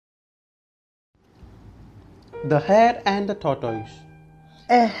The Hare and the Tortoise.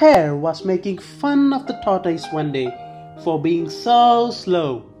 A hare was making fun of the tortoise one day for being so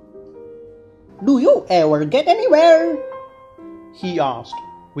slow. "Do you ever get anywhere?" he asked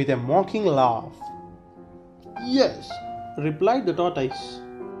with a mocking laugh. "Yes," replied the tortoise,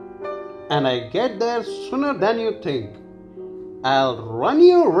 "and I get there sooner than you think. I'll run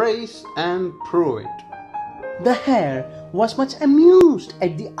you a race and prove it." The hare was much amused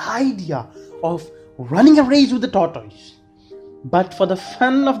at the idea of running a race with the tortoise, but for the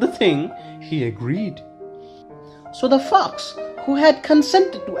fun of the thing, he agreed. So the fox, who had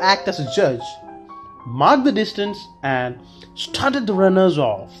consented to act as a judge, marked the distance and started the runners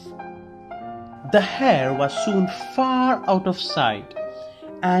off. The hare was soon far out of sight,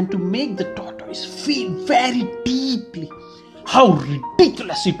 and to make the tortoise feel very deeply how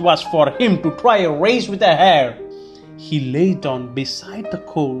ridiculous it was for him to try a race with a hare, he lay down beside the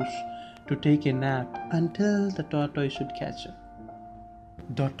course to take a nap until the tortoise should catch him.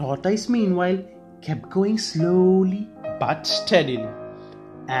 The tortoise, meanwhile, kept going slowly but steadily,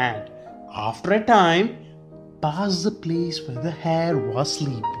 and after a time passed the place where the hare was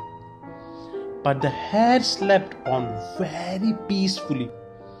sleeping. But the hare slept on very peacefully,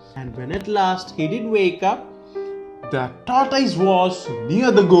 and when at last he did wake up, the tortoise was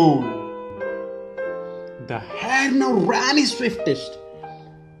near the goal. The hare now ran his swiftest,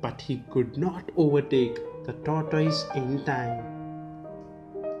 but he could not overtake the tortoise in time.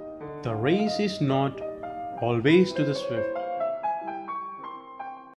 The race is not always to the swift.